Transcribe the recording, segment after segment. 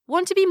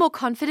Want to be more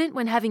confident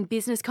when having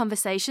business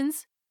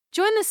conversations?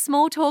 Join the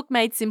Small Talk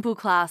Made Simple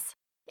class.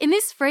 In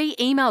this free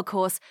email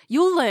course,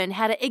 you'll learn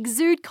how to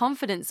exude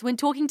confidence when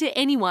talking to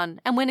anyone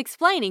and when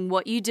explaining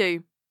what you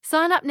do.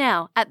 Sign up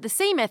now at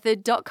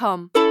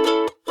thecmethod.com.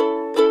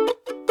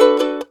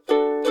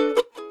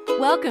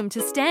 Welcome to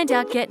Stand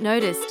Out, Get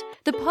Noticed,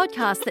 the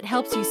podcast that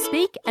helps you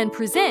speak and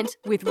present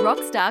with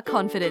rockstar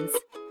confidence.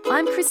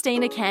 I'm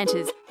Christina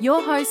Canters,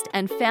 your host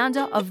and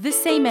founder of The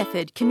C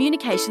Method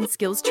Communication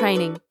Skills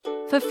Training.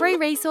 For free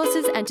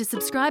resources and to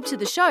subscribe to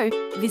the show,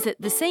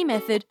 visit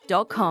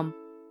thecmethod.com.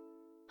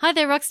 Hi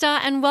there,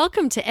 Rockstar, and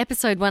welcome to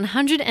episode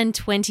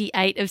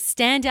 128 of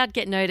Stand Out,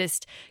 Get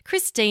Noticed.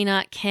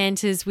 Christina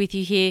Canters with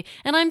you here,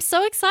 and I'm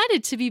so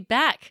excited to be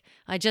back.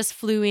 I just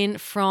flew in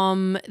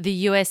from the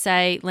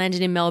USA,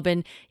 landed in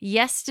Melbourne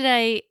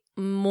yesterday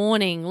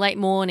morning, late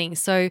morning,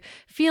 so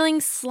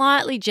feeling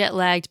slightly jet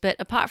lagged, but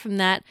apart from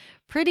that,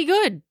 pretty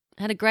good.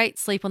 Had a great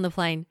sleep on the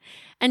plane.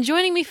 And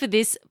joining me for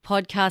this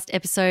podcast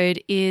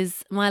episode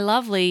is my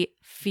lovely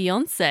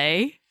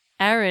fiance,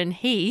 Aaron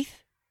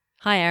Heath.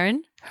 Hi,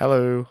 Aaron.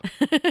 Hello.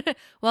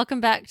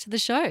 Welcome back to the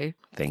show.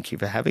 Thank you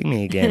for having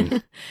me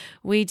again.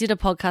 We did a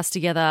podcast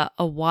together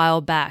a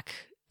while back.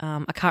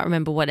 I can't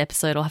remember what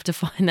episode. I'll have to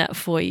find that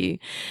for you.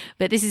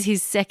 But this is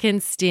his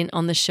second stint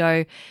on the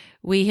show.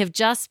 We have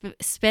just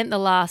spent the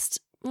last,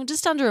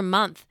 just under a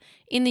month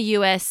in the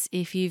US.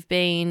 If you've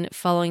been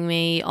following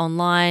me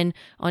online,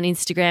 on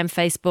Instagram,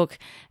 Facebook,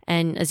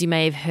 and as you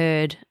may have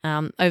heard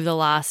over the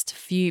last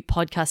few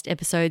podcast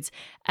episodes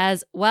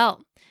as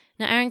well.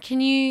 Now, Aaron,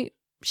 can you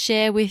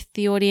share with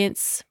the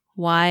audience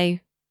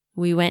why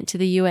we went to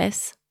the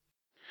US?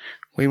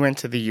 We went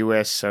to the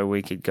US so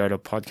we could go to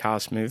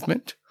Podcast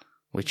Movement,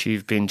 which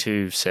you've been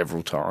to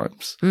several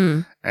times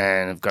and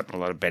have gotten a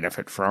lot of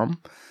benefit from.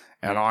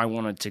 And I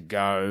wanted to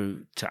go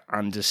to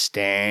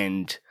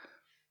understand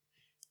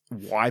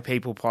why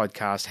people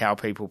podcast, how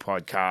people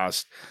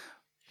podcast.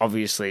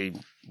 Obviously,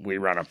 we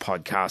run a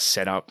podcast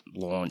setup,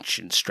 launch,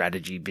 and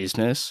strategy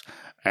business.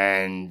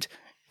 And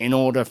in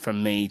order for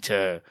me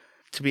to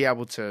be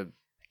able to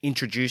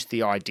introduce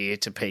the idea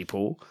to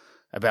people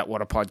about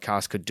what a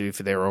podcast could do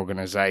for their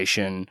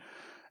organization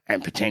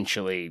and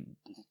potentially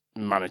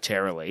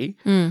monetarily,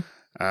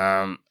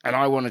 and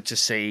I wanted to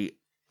see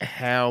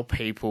how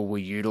people were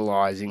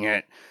utilizing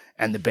it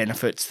and the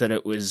benefits that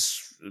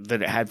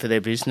it had for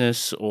their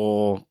business,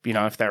 or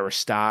if they were a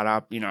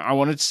startup. I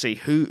wanted to see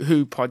who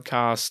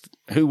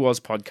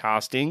was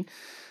podcasting,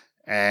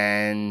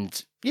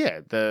 and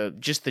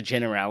the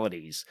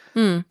generalities,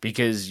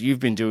 because you've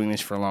been doing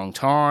this for a long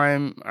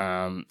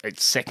time.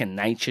 It's second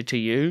nature to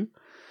you,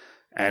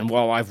 and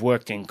while I've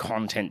worked in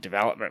content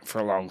development for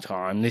a long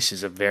time, this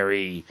is a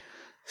very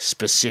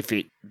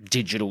specific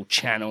digital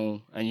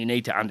channel, and you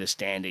need to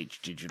understand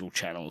each digital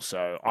channel.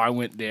 So I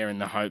went there in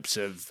the hopes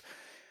of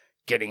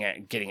getting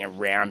a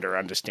rounder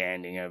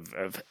understanding of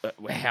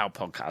how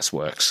podcast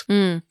works.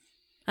 And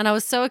I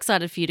was so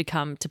excited for you to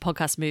come to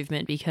Podcast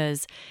Movement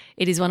because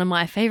it is one of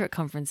my favorite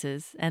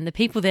conferences, and the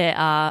people there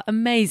are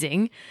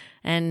amazing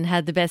and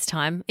had the best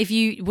time. If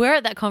you were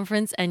at that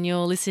conference and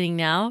you're listening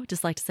now,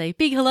 just like to say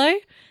big hello.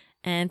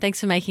 And thanks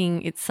for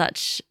making it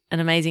such an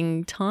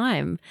amazing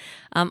time.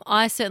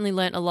 I certainly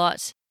learnt a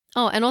lot.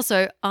 Oh, and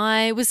also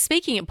I was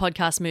speaking at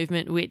Podcast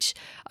Movement, which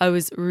I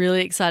was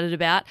really excited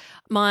about.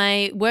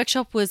 My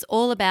workshop was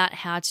all about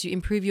how to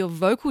improve your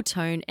vocal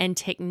tone and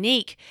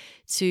technique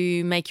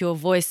to make your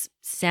voice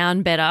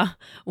sound better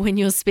when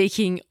you're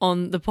speaking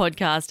on the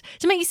podcast,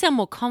 to make you sound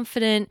more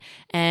confident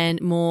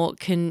and more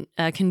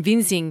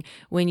convincing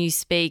when you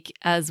speak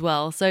as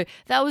well. So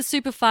that was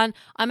super fun.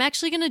 I'm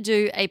actually going to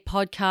do a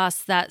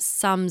podcast that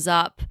sums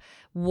up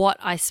what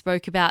I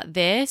spoke about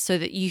there so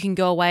that you can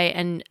go away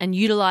and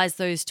utilize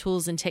those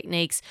tools and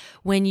techniques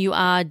when you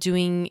are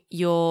doing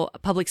your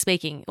public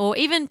speaking or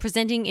even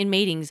presenting in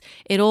meetings.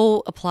 It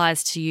all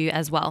applies to you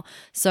as well.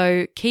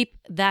 So keep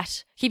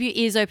your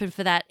ears open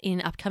for that in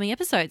upcoming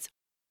episodes.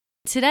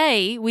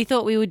 Today, we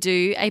thought we would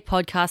do a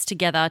podcast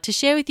together to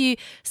share with you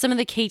some of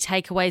the key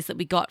takeaways that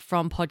we got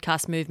from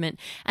Podcast Movement.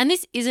 And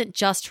this isn't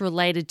just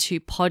related to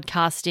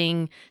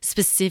podcasting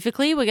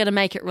specifically. We're going to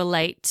make it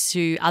relate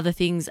to other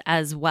things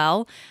as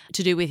well,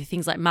 to do with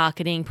things like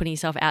marketing, putting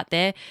yourself out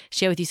there,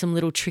 share with you some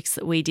little tricks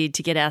that we did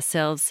to get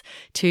ourselves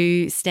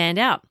to stand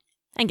out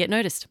and get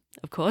noticed,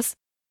 of course.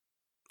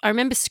 I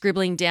remember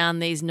scribbling down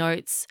these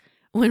notes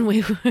when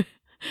we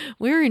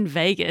were in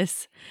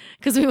Vegas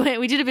because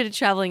we did a bit of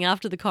traveling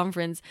after the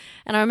conference,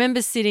 and I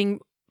remember sitting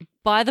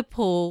by the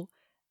pool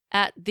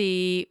at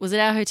was it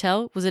our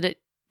hotel? Was it at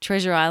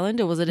Treasure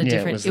Island or was it a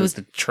different? It was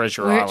the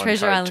Treasure Island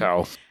Hotel.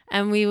 Island.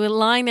 And we were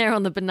lying there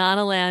on the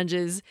banana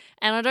lounges,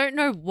 and I don't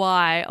know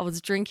why I was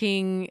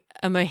drinking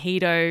a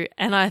mojito,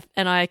 and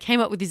I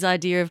came up with this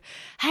idea of,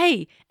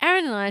 hey,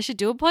 Aaron and I should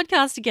do a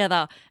podcast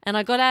together. And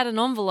I got out an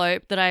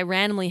envelope that I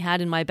randomly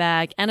had in my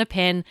bag and a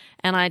pen,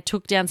 and I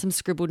took down some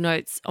scribbled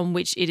notes on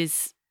which it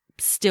is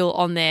still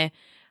on there.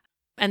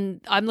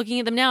 And I'm looking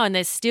at them now and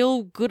they're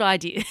still good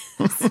ideas.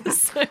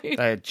 So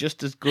They're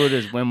just as good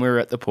as when we were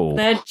at the pool.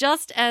 they're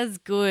just as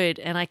good.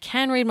 And I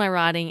can read my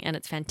writing and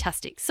it's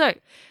fantastic. So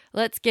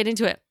let's get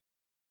into it.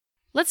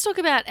 Let's talk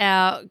about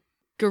our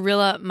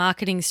guerrilla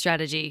marketing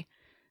strategy.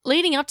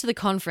 Leading up to the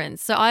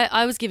conference, so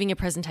I was giving a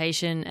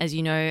presentation, as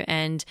you know,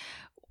 and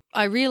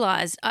I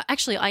realized,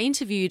 I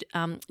interviewed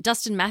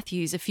Dustin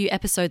Matthews a few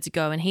episodes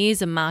ago, and he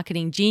is a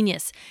marketing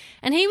genius.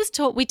 And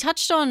we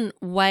touched on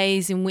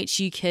ways in which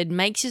you could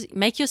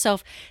make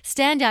yourself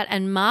stand out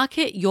and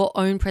market your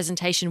own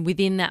presentation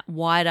within that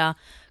wider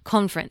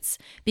conference.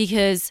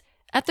 Because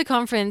at the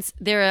conference,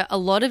 there are a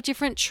lot of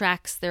different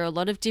tracks, there are a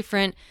lot of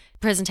different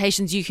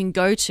presentations you can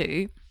go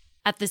to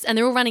at this, and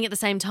they're all running at the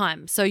same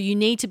time. So you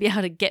need to be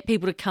able to get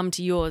people to come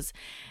to yours.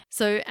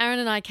 So Aaron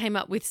and I came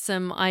up with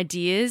some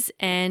ideas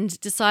and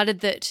decided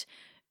that,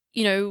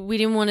 we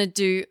didn't want to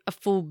do a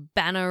full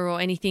banner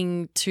or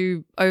anything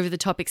too over the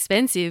top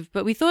expensive,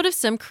 but we thought of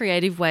some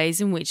creative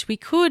ways in which we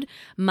could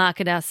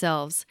market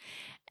ourselves.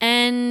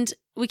 And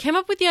we came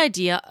up with the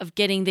idea of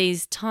getting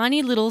these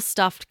tiny little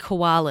stuffed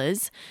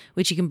koalas,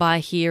 which you can buy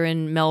here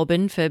in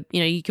Melbourne for,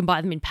 you can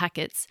buy them in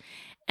packets.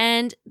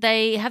 And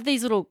they have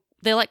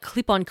they're like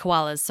clip-on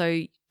koalas.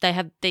 So they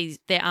have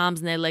their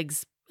arms and their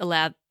legs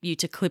allow you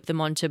to clip them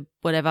onto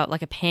whatever,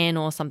 like a pen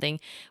or something.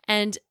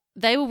 And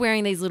they were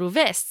wearing these little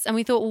vests. And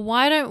we thought, well,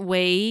 why don't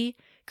we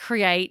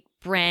create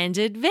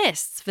branded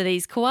vests for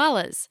these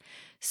koalas?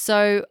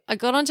 So I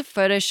got onto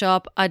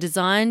Photoshop. I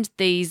designed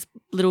these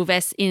little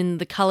vests in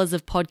the colours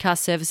of Podcast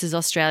Services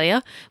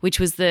Australia, which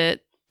was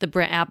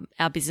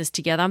our business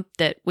together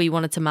that we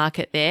wanted to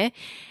market there.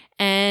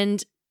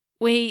 And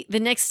the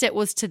next step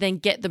was to then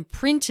get them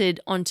printed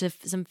onto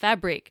some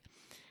fabric.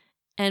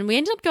 And we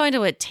ended up going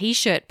to a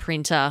T-shirt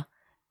printer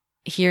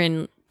here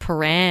in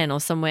Paran or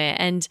somewhere,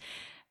 and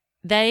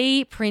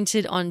they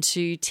printed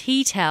onto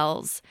tea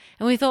towels.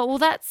 And we thought, well,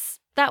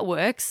 that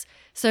works.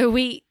 So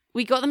we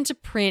got them to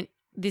print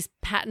this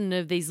pattern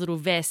of these little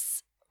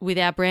vests with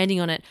our branding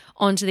on it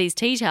onto these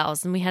tea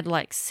towels. And we had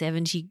like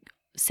 70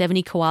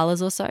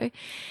 koalas or so.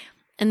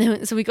 And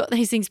then so we got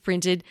these things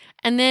printed,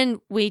 and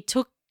then we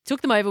took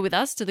them over with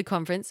us to the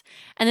conference.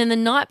 And then the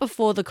night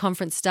before the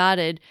conference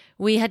started,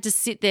 we had to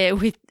sit there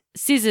with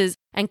scissors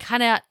and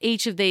cut out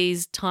each of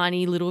these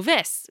tiny little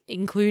vests,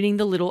 including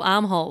the little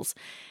armholes.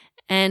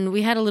 And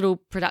we had a little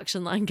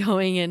production line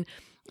going, and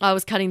I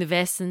was cutting the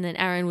vests and then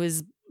Aaron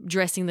was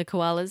dressing the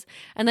koalas.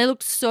 And they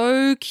looked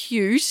so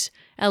cute,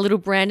 our little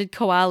branded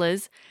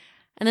koalas.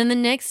 And then the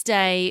next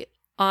day,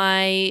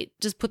 I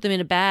just put them in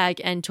a bag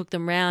and took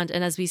them round.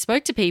 And as we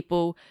spoke to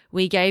people,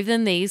 we gave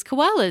them these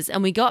koalas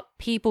and we got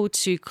people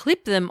to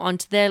clip them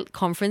onto their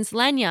conference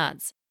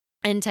lanyards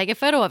and take a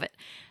photo of it.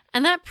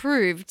 And that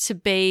proved to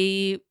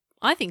be,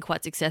 I think,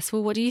 quite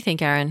successful. What do you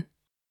think, Aaron?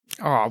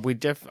 Oh,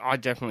 I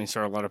definitely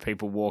saw a lot of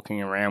people walking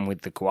around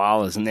with the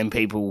koalas, and then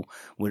people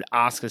would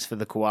ask us for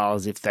the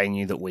koalas if they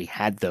knew that we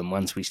had them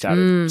once we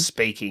started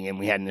speaking and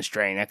we had an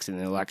Australian accent.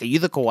 They're like, "Are you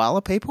the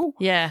koala people?"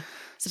 Yeah.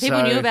 So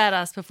people knew about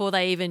us before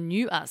they even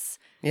knew us.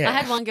 Yeah. I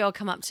had one girl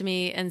come up to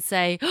me and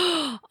say,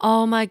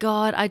 "Oh my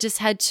God, I just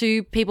had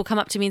two people come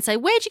up to me and say,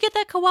 'Where'd you get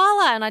that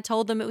koala?' And I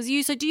told them it was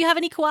you. So do you have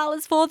any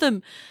koalas for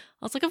them?"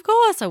 I was like, "Of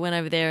course." I went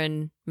over there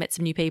and met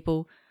some new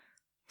people.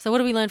 So what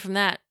did we learn from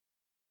that?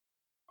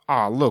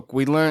 Oh, look,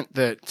 we learnt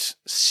that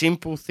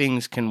simple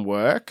things can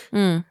work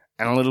and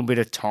a little bit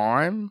of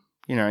time.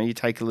 You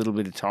take a little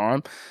bit of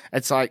time.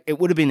 It's like it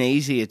would have been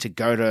easier to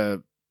go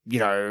to,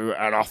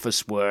 an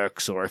Office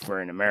Works, or if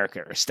we're in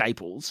America, a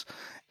Staples,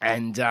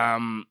 and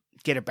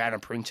get a banner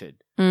printed.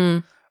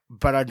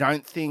 But I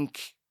don't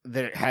think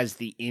that it has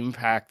the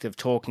impact of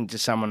talking to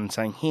someone and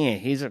saying,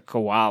 here's a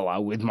koala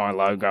with my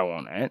logo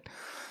on it.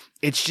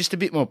 It's just a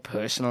bit more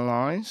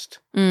personalised,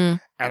 and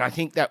I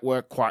think that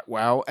worked quite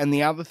well. And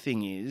the other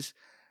thing is,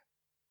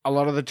 a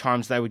lot of the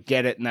times they would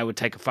get it and they would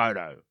take a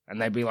photo, and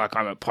they'd be like,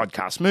 "I'm at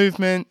Podcast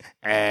Movement,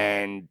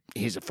 and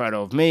here's a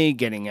photo of me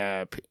getting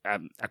a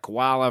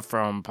koala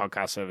from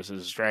Podcast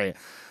Services Australia."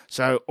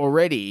 So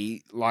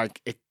already,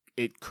 like,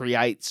 it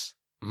creates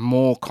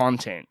more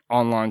content,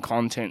 online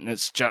content, and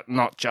it's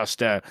not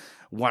just a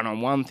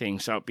one-on-one thing.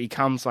 So it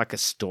becomes like a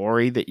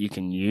story that you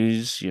can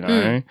use,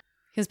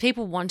 Because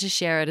people want to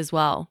share it as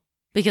well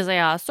because they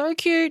are so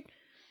cute.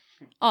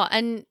 Oh,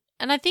 and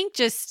I think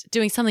just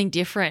doing something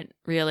different,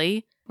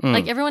 really.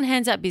 Like everyone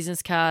hands out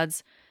business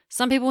cards.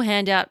 Some people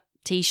hand out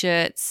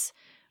T-shirts,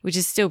 which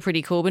is still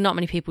pretty cool, but not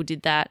many people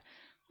did that.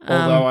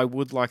 Although I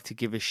would like to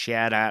give a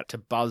shout out to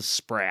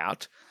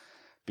Buzzsprout,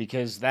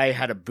 because they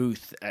had a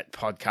booth at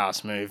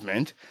Podcast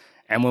Movement,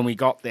 and when we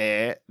got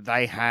there,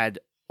 they had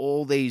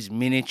all these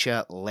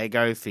miniature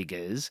Lego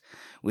figures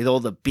with all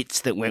the bits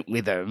that went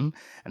with them,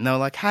 and they were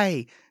like,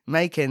 "Hey,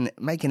 make an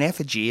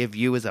effigy of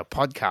you as a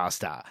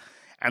podcaster."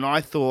 And I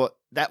thought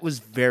that was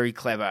very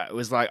clever. It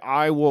was like,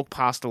 I walked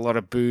past a lot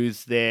of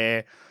booths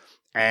there,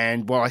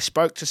 and while I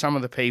spoke to some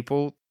of the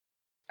people,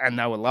 and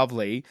they were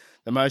lovely,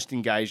 the most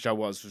engaged I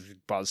was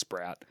with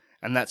Buzzsprout,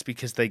 and that's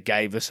because they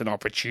gave us an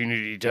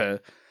opportunity to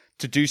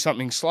do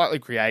something slightly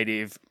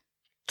creative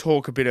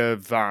talk a bit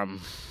of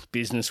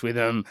business with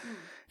them.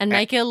 And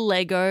make a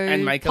Lego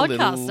And make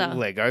podcaster a little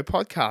Lego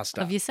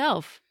podcaster. of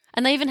yourself.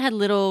 And they even had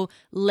little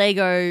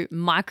Lego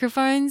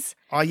microphones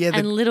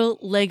and little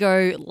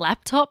Lego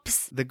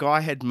laptops. The guy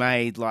had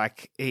made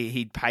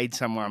he'd paid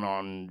someone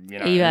on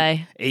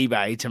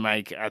eBay to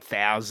make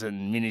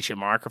 1,000 miniature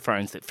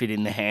microphones that fit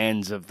in the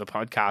hands of the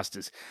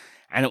podcasters.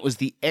 And it was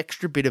the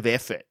extra bit of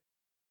effort.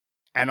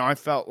 And I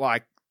felt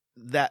like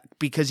that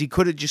because he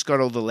could have just got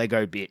all the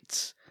Lego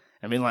bits.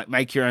 I mean,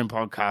 make your own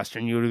podcaster,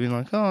 and you would have been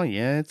like, oh,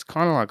 yeah, it's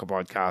kind of like a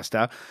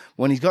podcaster.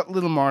 When he's got a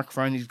little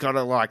microphone, he's got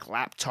a,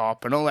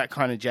 laptop and all that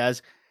kind of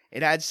jazz,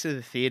 it adds to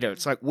the theatre.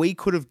 It's like we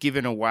could have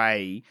given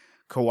away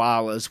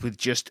koalas with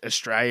just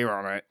Australia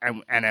on it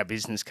and our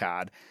business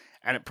card,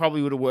 and it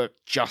probably would have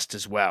worked just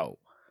as well.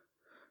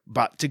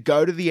 But to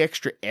go to the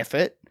extra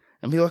effort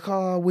and be like,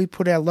 oh, we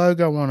put our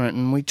logo on it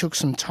and we took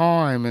some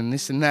time and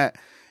this and that,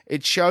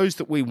 it shows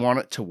that we want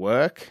it to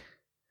work.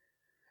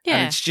 Yeah.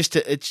 And it's just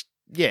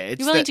you're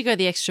willing to go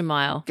the extra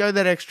mile. Go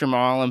that extra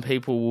mile and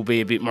people will be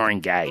a bit more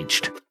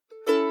engaged.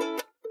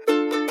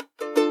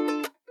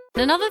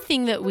 Another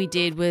thing that we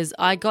did was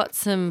I got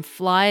some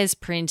flyers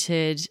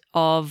printed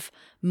of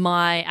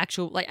my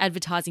actual,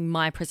 advertising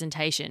my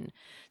presentation.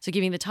 So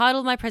giving the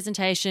title of my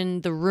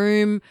presentation, the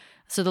room,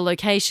 so the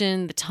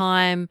location, the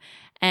time,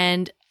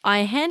 and I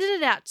handed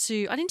it out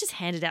to, I didn't just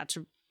hand it out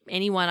to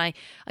anyone. I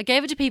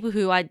gave it to people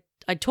who I'd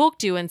talk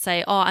to and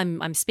say, oh,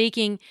 I'm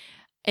speaking.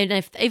 And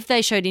if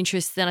they showed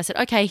interest, then I said,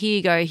 okay, here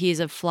you go. Here's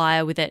a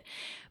flyer with it.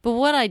 But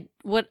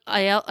what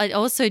I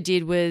also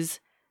did was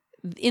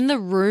in the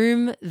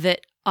room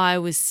that I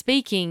was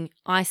speaking,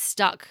 I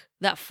stuck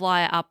that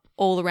flyer up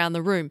all around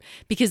the room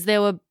because there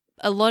were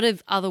a lot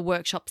of other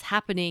workshops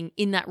happening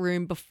in that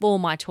room before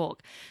my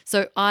talk.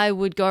 So I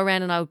would go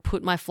around and I would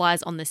put my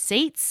flyers on the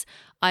seats.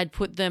 I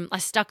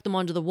stuck them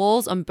onto the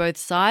walls on both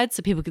sides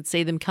so people could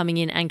see them coming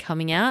in and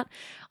coming out.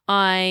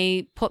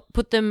 I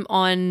put them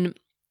on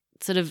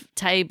sort of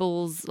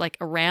tables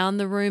around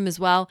the room as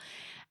well.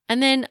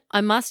 And then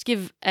I must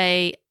give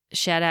a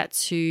shout out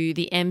to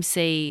the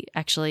MC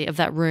actually of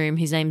that room.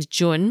 His name's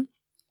Jun.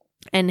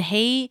 And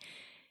he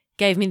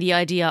gave me the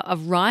idea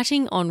of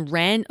writing on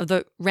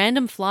the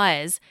random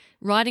flyers,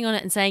 writing on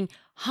it and saying,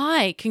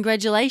 hi,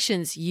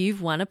 congratulations,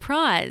 you've won a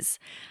prize.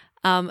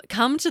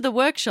 Come to the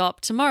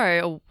workshop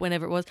tomorrow or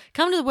whenever it was.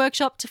 Come to the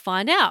workshop to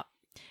find out,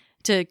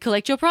 to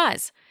collect your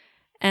prize.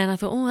 And I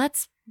thought, oh,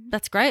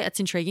 that's great. That's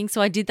intriguing.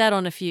 So I did that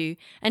on a few.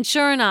 And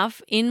sure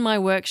enough, in my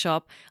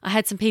workshop, I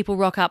had some people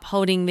rock up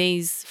holding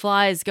these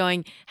flyers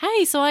going,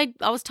 hey, so I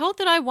was told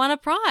that I won a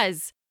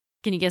prize.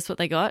 Can you guess what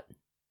they got?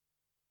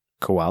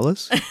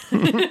 Koalas?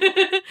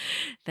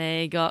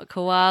 They got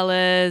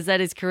koalas.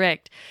 That is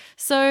correct.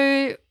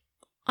 So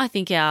I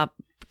think our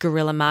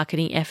guerrilla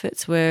marketing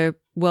efforts were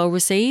well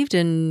received,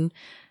 and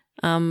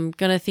I'm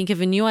going to think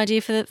of a new idea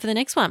for the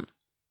next one.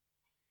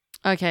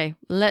 Okay,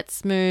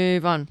 let's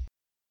move on.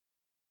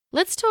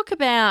 Let's talk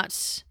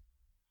about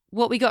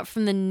what we got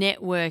from the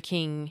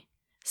networking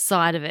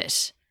side of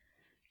it,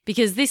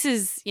 because this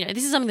is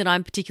something that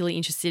I'm particularly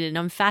interested in.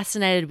 I'm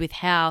fascinated with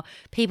how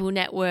people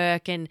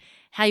network and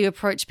how you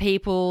approach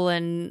people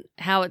and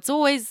how it's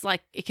always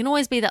it can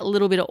always be that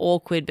little bit of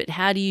awkward, but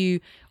how do you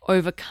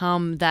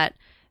overcome that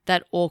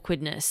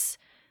awkwardness?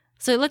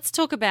 So let's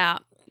talk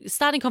about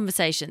starting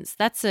conversations.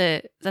 That's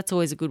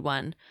always a good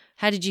one.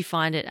 How did you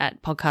find it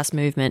at Podcast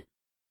Movement?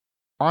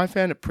 I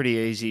found it pretty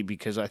easy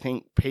because I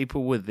think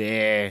people were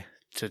there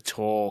to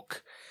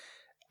talk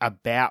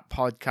about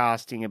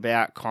podcasting,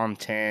 about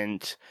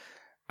content,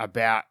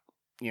 about,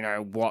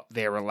 what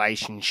their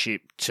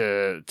relationship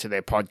to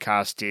their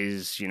podcast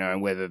is,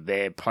 whether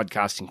they're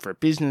podcasting for a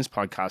business,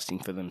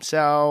 podcasting for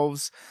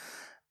themselves.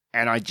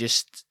 And I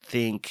just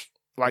think,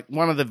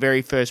 one of the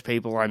very first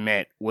people I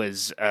met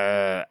was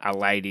a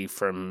lady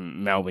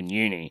from Melbourne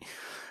Uni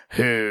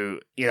who,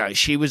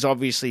 she was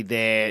obviously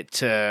there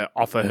to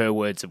offer her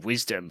words of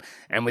wisdom.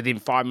 And within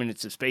 5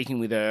 minutes of speaking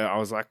with her, I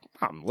was like,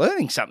 I'm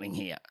learning something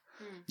here.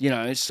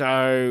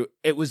 So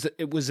it was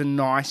a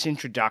nice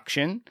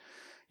introduction,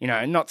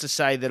 not to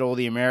say that all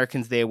the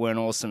Americans there weren't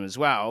awesome as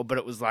well, but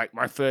it was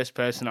my first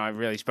person I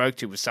really spoke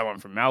to was someone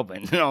from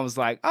Melbourne. And I was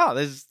like, oh,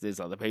 there's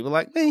other people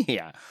like me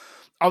here.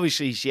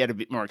 Obviously, she had a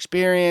bit more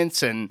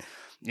experience and,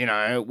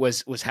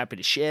 was happy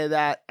to share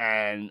that.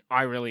 And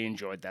I really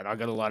enjoyed that. I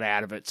got a lot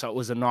out of it. So it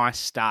was a nice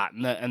start.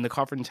 And the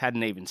conference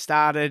hadn't even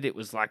started. It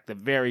was the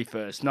very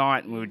first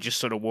night. And we were just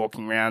sort of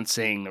walking around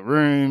seeing the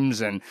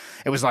rooms. And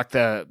it was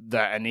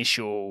the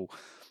initial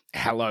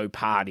hello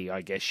party,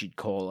 I guess you'd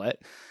call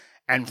it.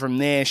 And from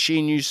there,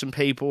 she knew some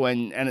people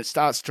and it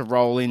starts to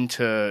roll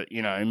into,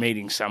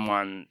 meeting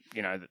someone,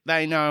 that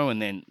they know. And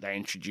then they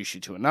introduce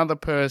you to another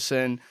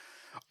person.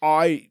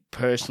 I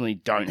personally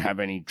don't have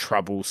any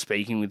trouble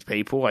speaking with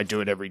people. I do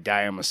it every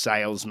day. I'm a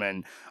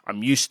salesman.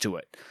 I'm used to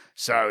it.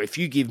 So if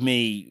you give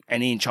me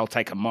an inch, I'll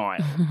take a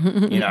mile.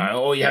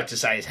 All you have to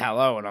say is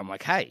hello. And I'm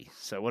like, hey,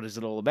 so what is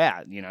it all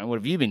about? What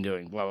have you been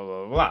doing? Blah, blah,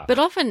 blah, blah. But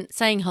often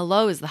saying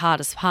hello is the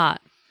hardest part.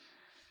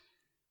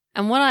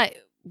 And what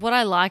what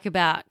I like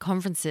about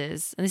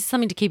conferences, and this is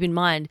something to keep in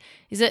mind,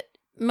 is that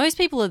most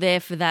people are there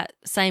for that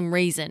same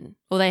reason,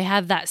 or they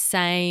have that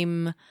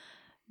same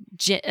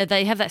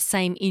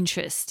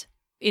interest,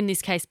 in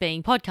this case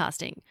being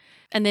podcasting,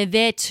 and they're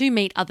there to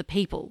meet other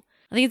people.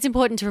 I think it's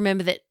important to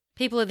remember that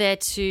people are there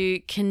to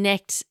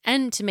connect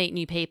and to meet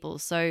new people.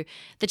 So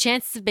the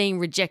chances of being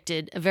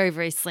rejected are very,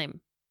 very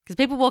slim, because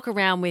people walk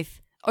around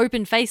with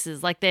open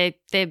faces, like they're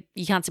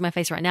you can't see my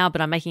face right now,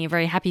 but I'm making a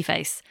very happy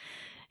face,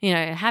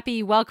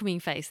 happy, welcoming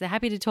face. They're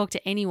happy to talk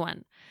to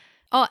anyone.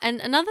 Oh,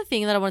 and another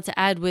thing that I wanted to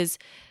add was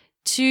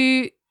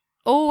to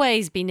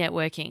always be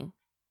networking.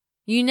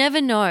 You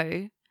never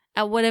know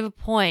at whatever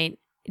point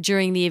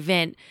during the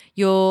event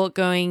you're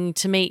going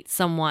to meet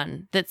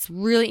someone that's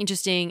really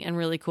interesting and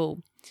really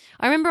cool.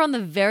 I remember on the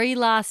very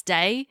last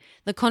day,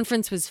 the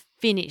conference was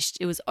finished.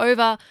 It was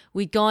over.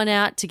 We'd gone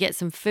out to get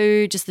some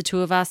food, just the two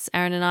of us,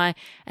 Aaron and I,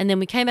 and then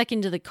we came back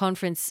into the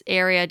conference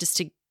area just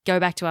to go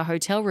back to our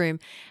hotel room,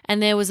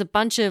 and there was a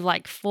bunch of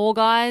 4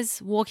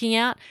 guys walking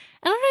out,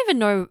 and I don't even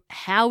know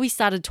how we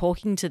started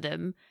talking to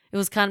them. It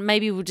was kind of,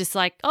 maybe we're just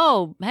like,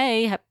 oh,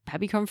 hey,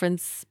 happy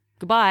conference,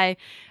 goodbye.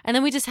 And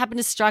then we just happened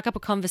to strike up a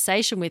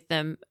conversation with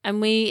them,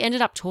 and we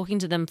ended up talking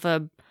to them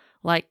for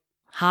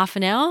half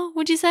an hour,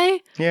 would you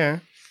say? Yeah.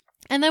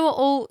 And they were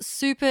all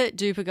super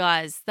duper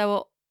guys. They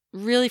were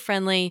really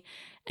friendly,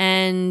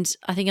 and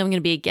I think I'm going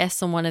to be a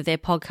guest on one of their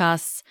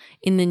podcasts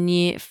in the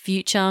near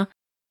future.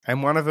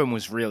 And one of them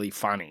was really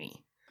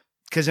funny,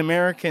 because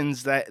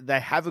Americans, they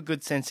have a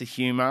good sense of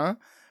humor,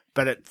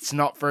 but it's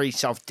not very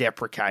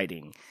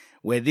self-deprecating,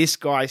 where this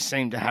guy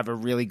seemed to have a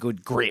really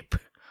good grip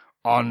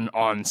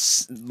on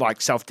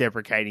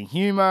self-deprecating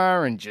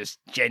humor and just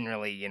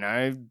generally,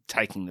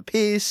 taking the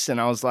piss.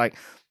 And I was like,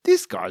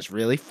 this guy's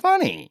really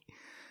funny.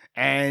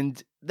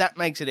 And that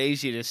makes it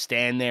easier to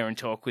stand there and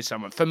talk with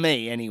someone, for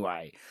me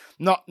anyway.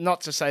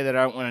 Not to say that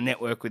I don't want to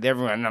network with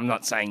everyone. I'm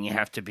not saying you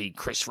have to be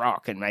Chris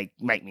Rock and make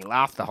me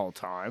laugh the whole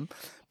time,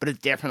 but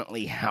it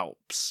definitely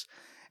helps.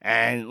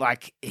 And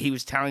he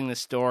was telling the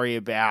story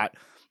about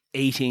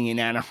eating in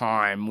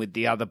Anaheim with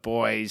the other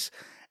boys,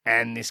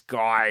 and this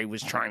guy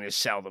was trying to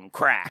sell them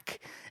crack.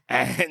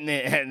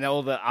 And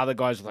all the other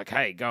guys were like,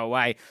 hey, go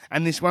away.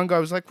 And this one guy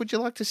was like, would you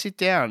like to sit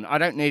down? I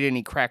don't need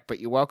any crack, but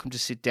you're welcome to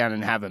sit down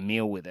and have a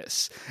meal with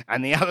us.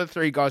 And the other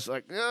 3 guys were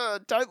like,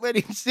 don't let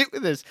him sit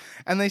with us.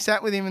 And they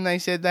sat with him, and they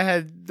said they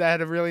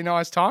had a really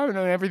nice time and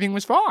everything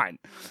was fine.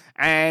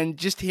 And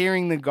just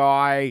hearing the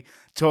guy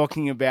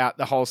talking about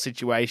the whole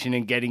situation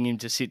and getting him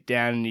to sit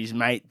down, and his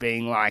mate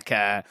being like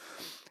a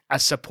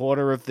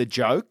supporter of the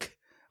joke,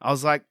 I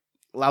was like,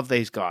 love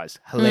these guys.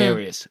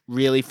 Hilarious.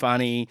 Really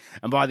funny.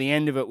 And by the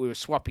end of it, we were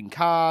swapping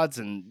cards.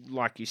 And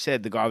like you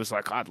said, the guy was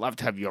like, I'd love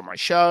to have you on my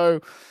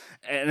show.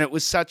 And it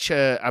was such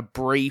a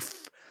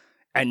brief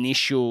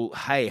initial,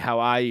 hey, how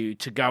are you,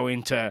 to go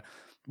into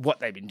what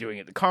they've been doing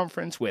at the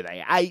conference, where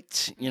they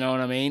ate, you know what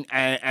I mean?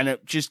 And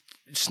it just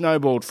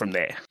snowballed from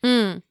there.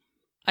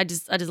 I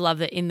just love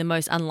that in the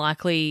most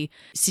unlikely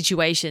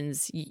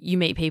situations, you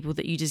meet people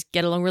that you just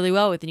get along really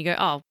well with, and you go,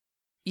 oh,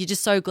 you're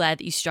just so glad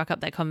that you struck up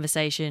that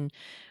conversation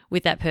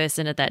with that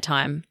person at that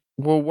time.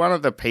 Well, one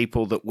of the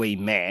people that we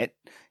met,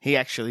 he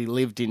actually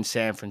lived in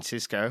San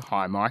Francisco.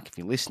 Hi, Mike, if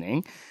you're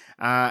listening.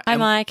 Hi,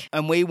 Mike.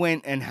 And we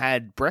went and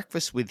had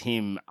breakfast with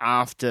him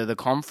after the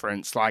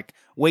conference,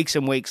 weeks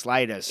and weeks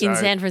later. So, in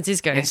San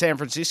Francisco. In San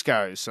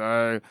Francisco.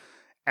 So,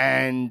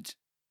 and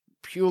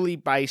purely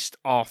based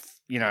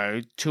off,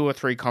 2 or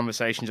 3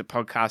 conversations at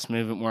Podcast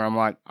Movement where I'm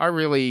like, I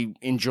really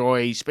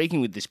enjoy speaking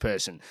with this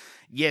person.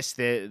 Yes,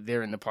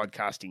 they're in the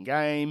podcasting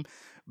game,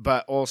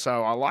 but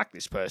also I like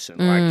this person.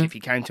 If he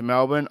came to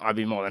Melbourne, I'd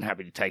be more than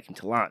happy to take him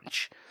to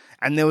lunch.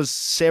 And there was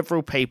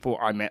several people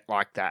I met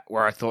like that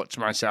where I thought to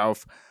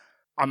myself,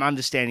 I'm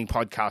understanding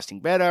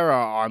podcasting better, or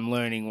I'm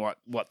learning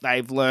what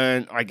they've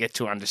learned. I get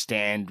to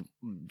understand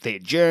their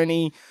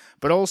journey,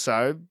 but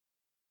also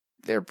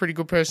they're a pretty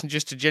good person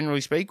just to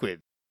generally speak with.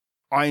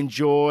 I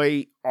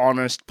enjoy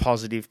honest,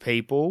 positive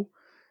people,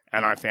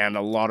 and I found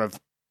a lot of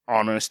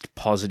honest,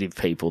 positive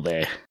people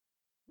there.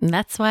 And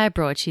that's why I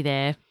brought you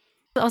there.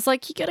 I was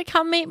like, you got to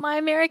come meet my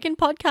American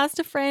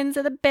podcaster friends.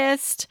 They're the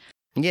best.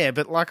 Yeah,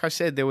 but like I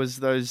said, there was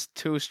those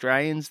 2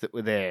 Australians that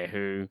were there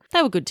who...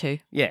 They were good too.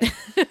 Yeah.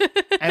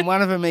 And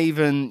one of them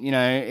even,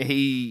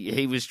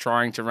 he was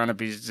trying to run a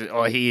business,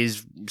 or he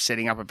is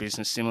setting up a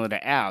business similar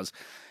to ours.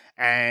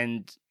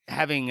 And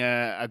having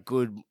a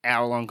good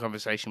hour-long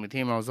conversation with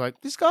him, I was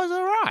like, this guy's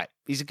all right.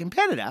 He's a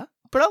competitor,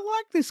 but I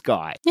like this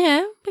guy.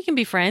 Yeah, we can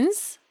be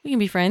friends.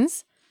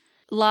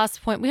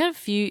 Last point, we had a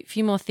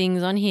few more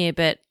things on here,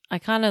 but I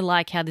kind of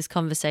like how this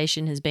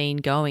conversation has been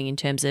going in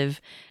terms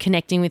of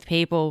connecting with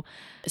people.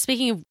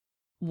 Speaking of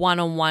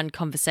one-on-one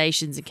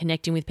conversations and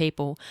connecting with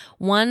people,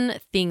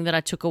 one thing that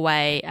I took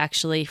away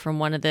actually from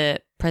one of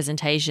the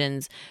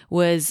presentations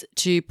was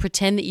to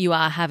pretend that you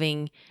are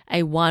having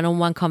a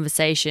one-on-one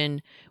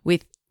conversation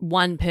with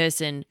one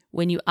person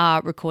when you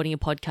are recording a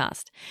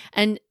podcast.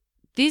 And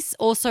This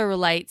also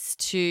relates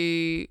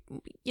to,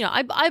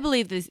 I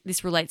believe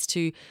this relates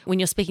to when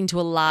you're speaking to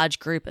a large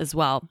group as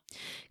well.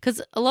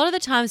 Because a lot of the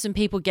times when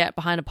people get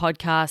behind a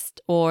podcast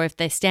or if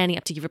they're standing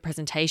up to give a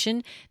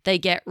presentation, they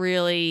get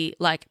really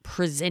like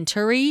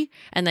presentery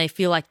and they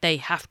feel like they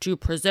have to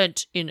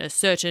present in a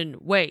certain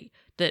way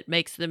that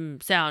makes them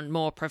sound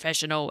more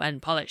professional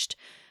and polished.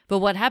 But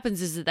what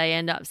happens is that they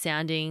end up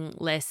sounding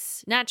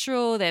less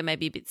natural. They're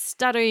maybe a bit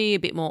stuttery, a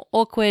bit more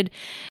awkward.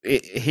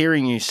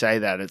 Hearing you say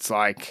that, it's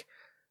like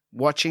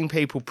watching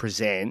people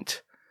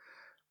present.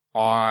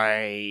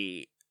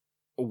 I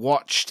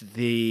watched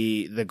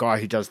the guy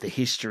who does the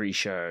history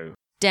show.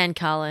 Dan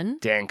Carlin.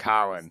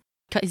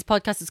 His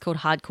podcast is called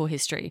Hardcore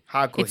History.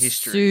 It's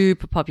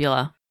super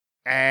popular.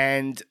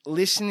 And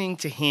listening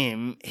to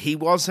him, he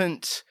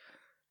wasn't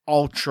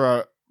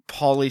ultra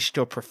polished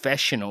or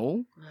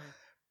professional. No.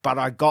 But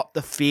I got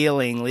the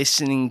feeling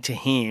listening to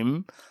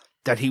him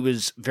that he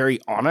was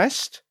very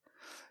honest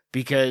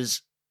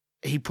because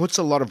he puts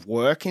a lot of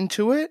work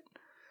into it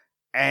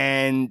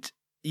and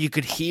you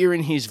could hear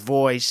in his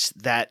voice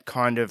that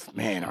kind of,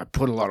 man, I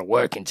put a lot of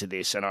work into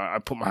this and I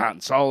put my heart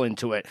and soul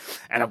into it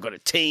and I've got a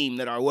team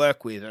that I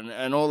work with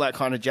and all that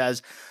kind of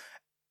jazz.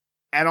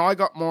 And I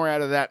got more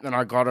out of that than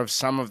I got of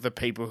some of the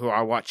people who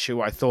I watch who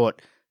I thought,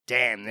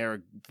 damn,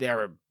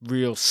 they're a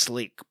real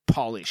slick,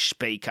 polished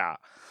speaker.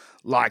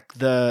 Like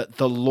the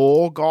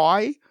law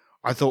guy,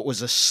 I thought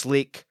was a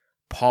slick,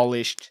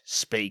 polished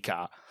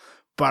speaker.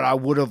 But I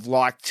would have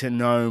liked to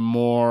know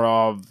more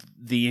of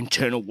the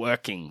internal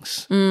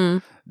workings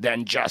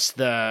than just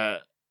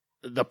the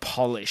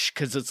polish.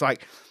 Because it's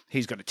like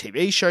he's got a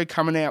TV show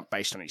coming out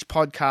based on his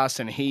podcast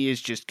and he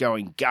is just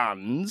going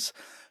guns.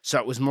 So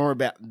it was more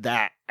about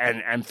that.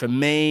 And for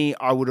me,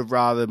 I would have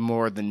rather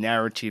more of the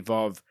narrative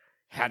of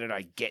how did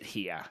I get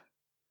here?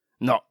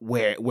 Not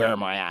where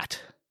am I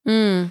at?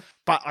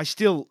 But I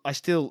still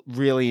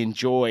really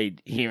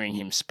enjoyed hearing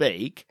him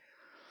speak.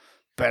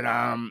 But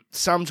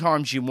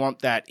sometimes you want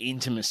that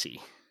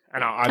intimacy,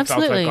 and I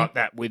felt I got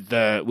that with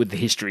the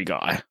history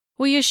guy.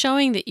 Well, you're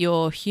showing that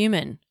you're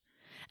human.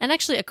 And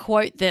actually, a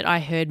quote that I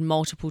heard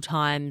multiple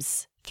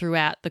times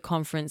throughout the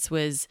conference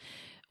was,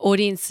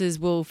 "Audiences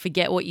will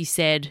forget what you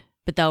said,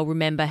 but they'll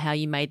remember how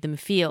you made them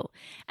feel."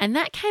 And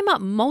that came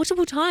up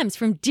multiple times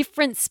from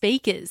different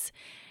speakers,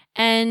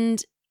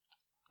 and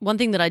one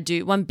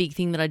big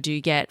thing that I do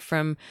get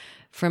from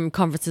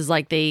conferences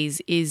like these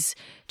is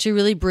to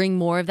really bring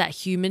more of that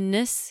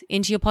humanness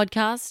into your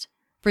podcast,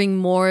 bring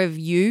more of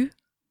you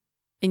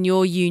and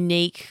your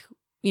uniqueness,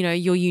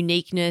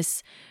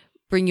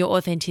 bring your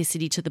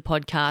authenticity to the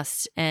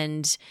podcast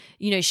and,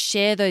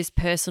 share those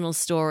personal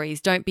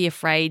stories. Don't be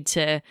afraid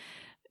to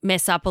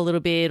mess up a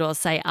little bit or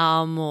say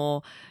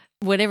or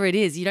whatever it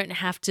is. You don't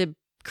have to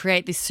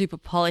create this super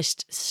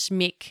polished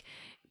schmick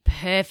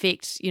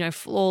perfect,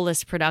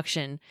 flawless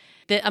production.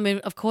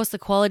 Of course, the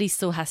quality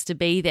still has to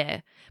be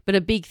there, but a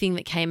big thing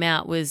that came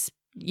out was,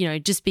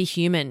 just be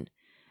human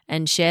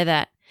and share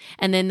that.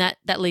 And then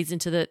that leads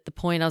into the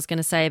point I was going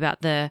to say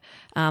about the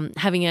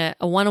having a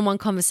one-on-one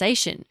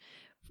conversation.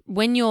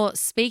 When you're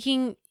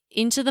speaking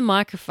into the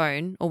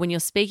microphone or when you're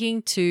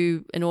speaking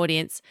to an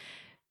audience,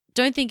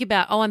 don't think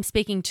about, I'm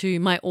speaking to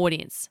my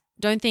audience.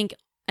 Don't think,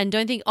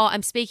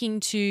 I'm speaking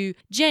to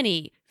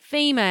Jenny,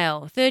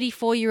 female,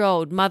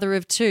 34-year-old, mother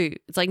of two.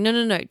 It's like,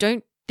 no.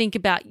 Don't think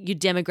about your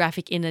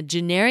demographic in a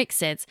generic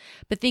sense,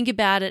 but think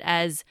about it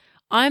as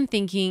I'm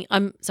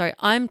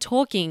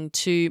talking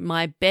to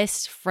my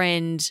best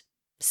friend,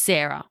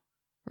 Sarah,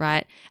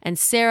 right? And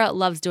Sarah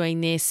loves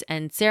doing this,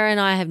 and Sarah and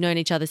I have known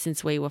each other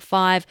since we were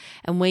 5,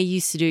 and we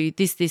used to do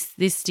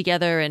this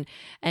together,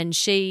 and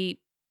she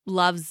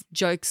loves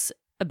jokes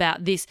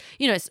about this.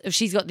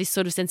 She's got this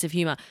sort of sense of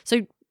humor.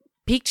 So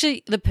picture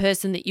the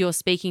person that you're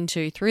speaking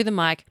to through the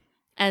mic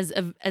as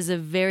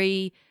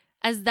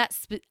that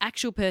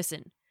actual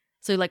person.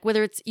 So like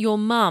whether it's your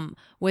mum,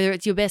 whether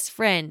it's your best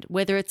friend,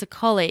 whether it's a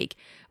colleague,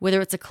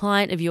 whether it's a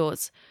client of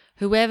yours,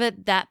 whoever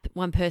that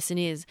one person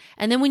is.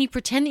 And then when you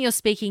pretend that you're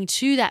speaking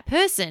to that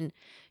person,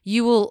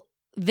 you will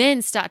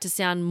then start to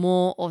sound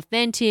more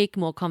authentic,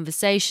 more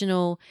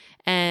conversational,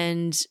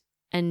 and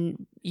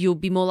you'll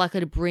be more likely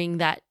to bring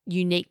that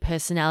unique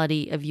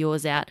personality of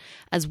yours out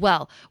as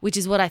well, which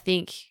is what I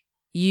think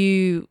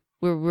you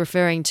were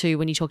referring to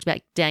when you talked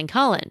about Dan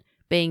Carlin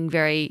being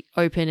very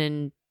open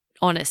and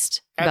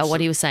honest about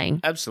what he was saying.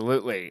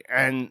 Absolutely.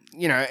 And,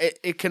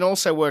 it can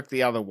also work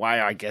the other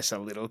way, I guess, a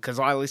little, because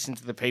I listened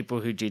to the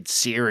people who did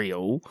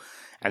Serial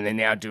and they're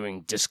now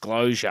doing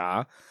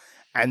Disclosure,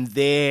 and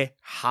they're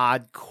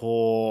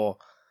hardcore,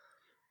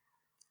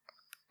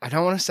 I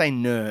don't want to say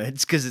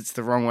nerds because it's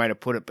the wrong way to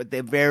put it, but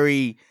they're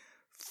very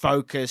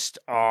focused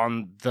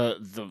on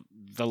the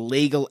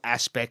legal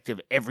aspect of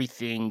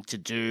everything to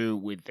do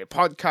with their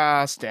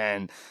podcast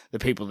and the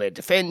people they're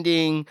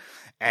defending.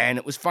 And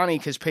it was funny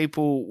because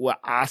people were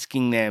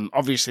asking them,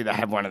 obviously they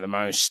have one of the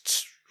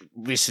most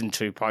listened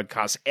to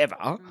podcasts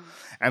ever,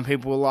 and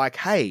people were like,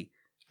 hey,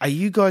 are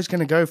you guys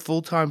going to go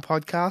full-time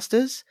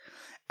podcasters?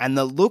 And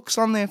the looks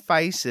on their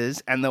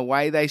faces and the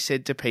way they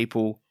said to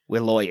people,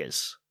 we're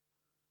lawyers.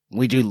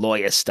 We do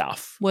lawyer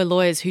stuff. We're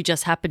lawyers who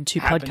just happen to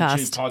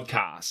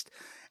podcast.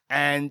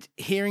 And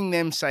hearing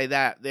them say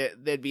that,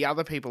 there'd be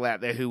other people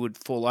out there who would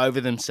fall over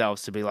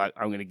themselves to be like,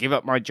 I'm going to give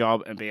up my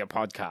job and be a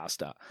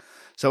podcaster.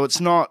 So it's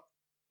not,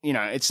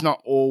 it's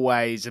not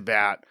always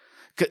about,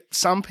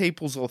 some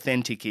people's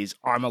authentic is,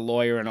 I'm a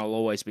lawyer and I'll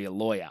always be a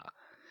lawyer.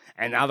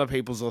 And other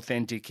people's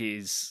authentic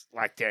is,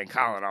 like Dan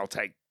Carlin, I'll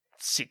take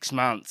 6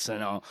 months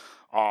and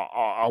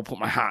I'll put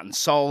my heart and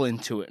soul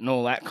into it and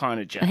all that kind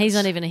of jazz. And he's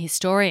not even a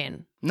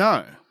historian.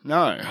 No.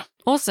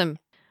 Awesome.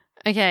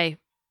 Okay,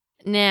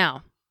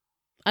 now,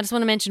 I just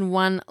want to mention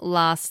one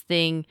last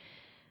thing.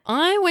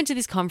 I went to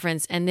this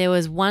conference and there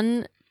was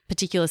one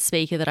particular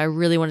speaker that I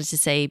really wanted to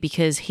see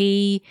because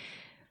he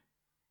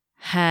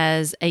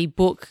has a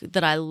book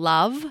that I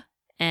love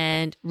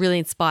and really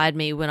inspired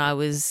me when I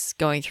was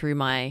going through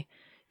my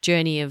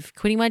journey of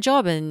quitting my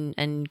job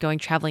and going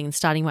traveling and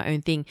starting my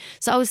own thing.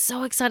 So I was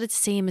so excited to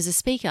see him as a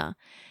speaker.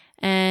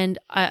 And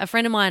a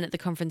friend of mine at the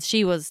conference,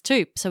 she was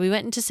too. So we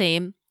went in to see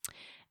him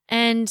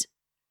and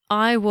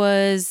I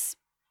was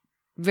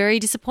very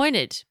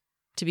disappointed,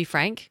 to be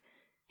frank.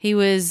 He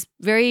wasn't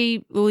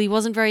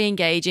very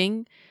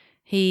engaging.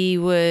 He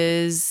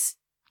was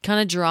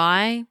kind of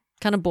dry,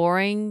 kind of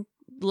boring,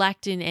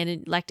 lacked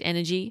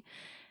energy.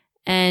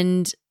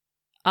 And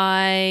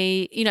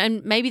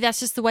and maybe that's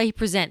just the way he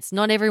presents.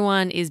 Not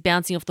everyone is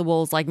bouncing off the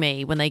walls like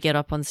me when they get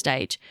up on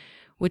stage,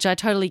 which I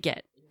totally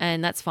get,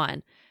 and that's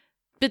fine.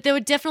 But there were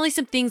definitely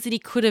some things that he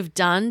could have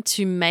done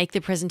to make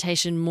the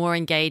presentation more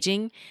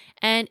engaging.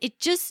 And it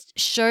just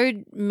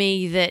showed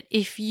me that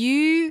if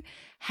you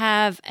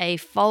have a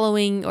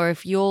following or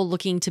if you're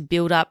looking to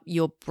build up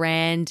your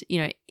brand,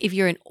 if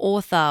you're an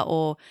author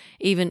or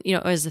even,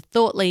 as a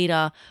thought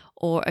leader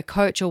or a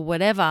coach or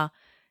whatever,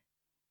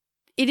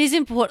 it is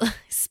important.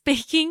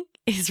 Speaking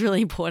is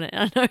really important.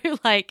 I know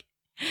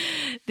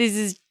this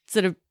is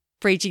sort of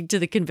preaching to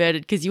the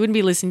converted because you wouldn't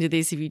be listening to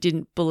this if you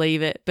didn't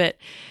believe it, but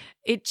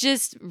it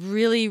just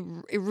really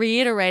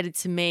reiterated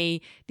to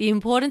me the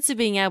importance of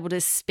being able to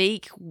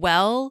speak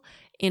well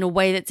in a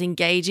way that's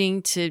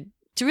engaging to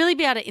really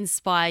be able to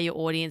inspire your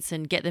audience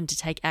and get them to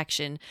take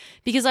action,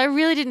 because I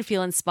really didn't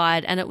feel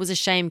inspired, and it was a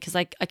shame because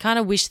I kind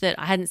of wish that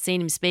I hadn't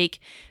seen him speak,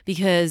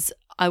 because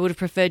I would have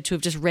preferred to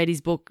have just read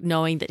his book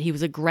knowing that he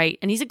was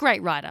he's a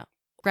great writer,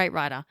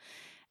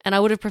 and I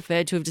would have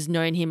preferred to have just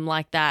known him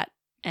like that,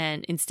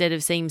 and instead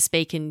of seeing him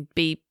speak and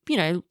be,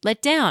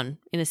 let down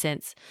in a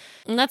sense.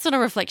 And that's not a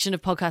reflection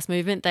of Podcast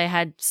Movement. They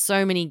had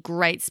so many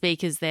great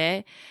speakers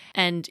there,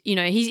 and,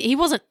 he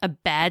wasn't a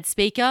bad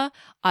speaker.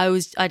 I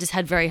just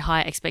had very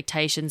high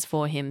expectations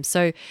for him.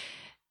 So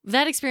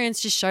that experience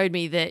just showed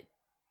me that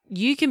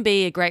you can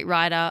be a great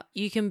writer,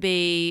 you can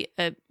be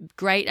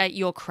great at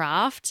your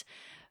craft,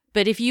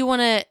 but if you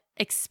want to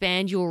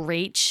expand your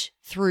reach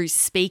through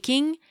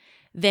speaking,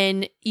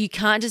 then you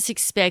can't just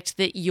expect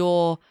that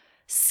your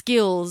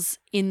skills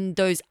in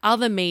those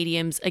other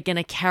mediums are going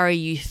to carry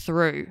you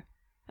through,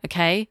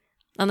 okay?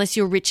 Unless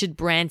you're Richard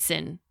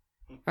Branson,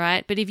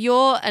 right? But if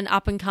you're an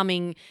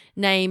up-and-coming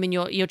name and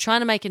you're trying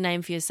to make a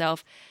name for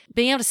yourself,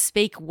 being able to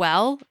speak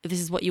well, if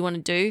this is what you want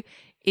to do,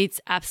 it's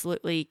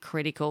absolutely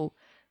critical.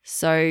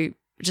 So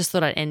just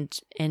thought I'd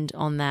end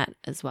on that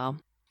as well.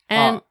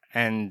 And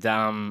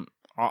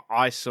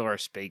I saw a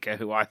speaker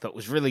who I thought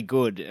was really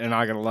good and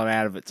I got a lot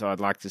out of it, so I'd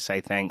like to say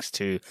thanks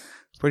to,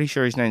 pretty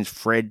sure his name's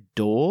Fred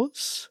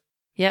Dawes.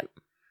 Yep,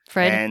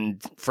 Fred.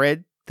 And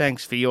Fred,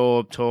 thanks for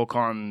your talk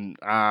on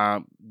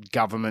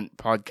government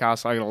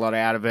podcast. I got a lot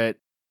out of it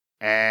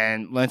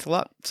and learnt a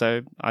lot,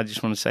 so I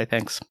just want to say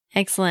thanks.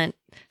 Excellent.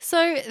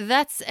 So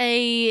that's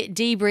a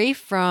debrief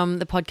from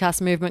the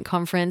Podcast Movement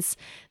Conference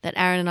that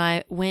Aaron and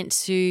I went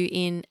to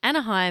in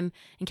Anaheim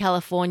in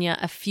California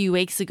a few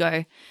weeks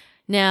ago.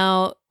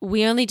 Now,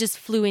 we only just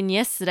flew in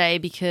yesterday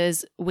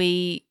because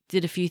we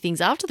did a few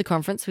things after the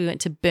conference. We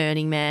went to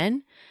Burning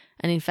Man.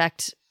 And in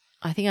fact,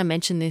 I think I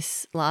mentioned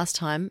this last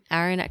time.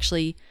 Aaron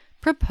actually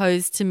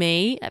proposed to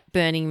me at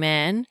Burning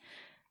Man.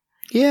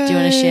 Yay. Do you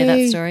want to share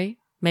that story?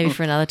 Maybe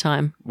for another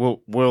time.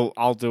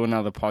 I'll do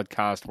another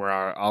podcast where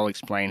I'll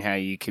explain how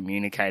you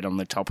communicate on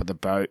the top of the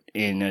boat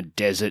in a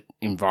desert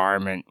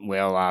environment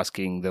while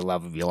asking the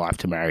love of your life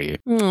to marry you.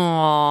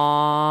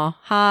 Aww,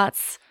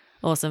 hearts.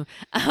 Awesome.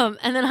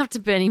 And then after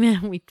Burning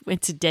Man, we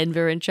went to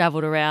Denver and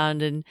traveled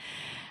around and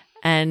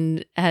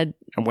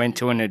went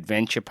to an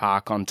adventure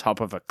park on top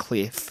of a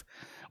cliff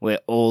where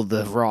all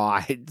the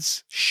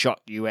rides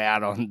shot you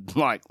out on,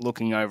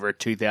 looking over a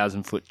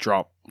 2,000-foot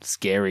drop.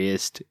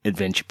 Scariest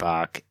adventure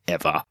park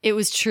ever. It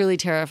was truly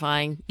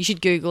terrifying. You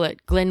should Google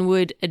it.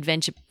 Glenwood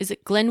Adventure. Is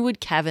it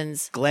Glenwood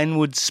Caverns?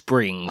 Glenwood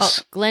Springs.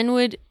 Oh,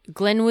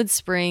 Glenwood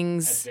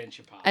Springs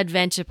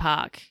Adventure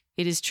Park.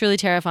 It is truly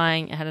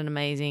terrifying. I had an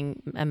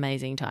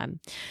amazing time.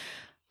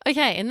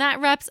 Okay, and that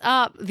wraps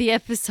up the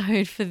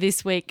episode for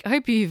this week. I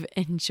hope you've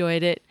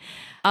enjoyed it.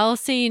 I'll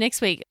see you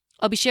next week.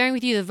 I'll be sharing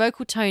with you the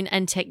vocal tone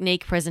and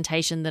technique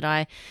presentation that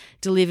I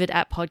delivered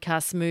at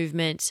Podcast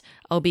Movement.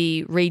 I'll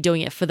be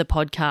redoing it for the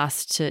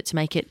podcast to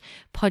make it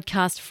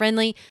podcast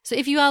friendly. So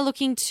if you are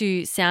looking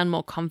to sound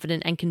more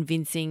confident and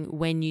convincing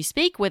when you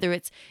speak, whether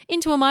it's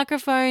into a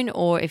microphone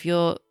or if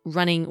you're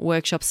running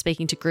workshops,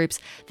 speaking to groups,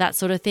 that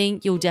sort of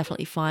thing, you'll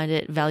definitely find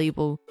it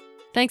valuable.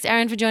 Thanks,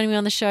 Aaron, for joining me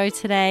on the show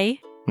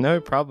today.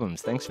 No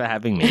problems. Thanks for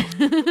having me.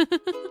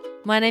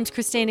 My name's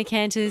Christina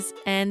Canters,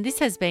 and this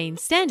has been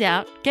Stand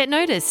Out, Get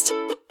Noticed.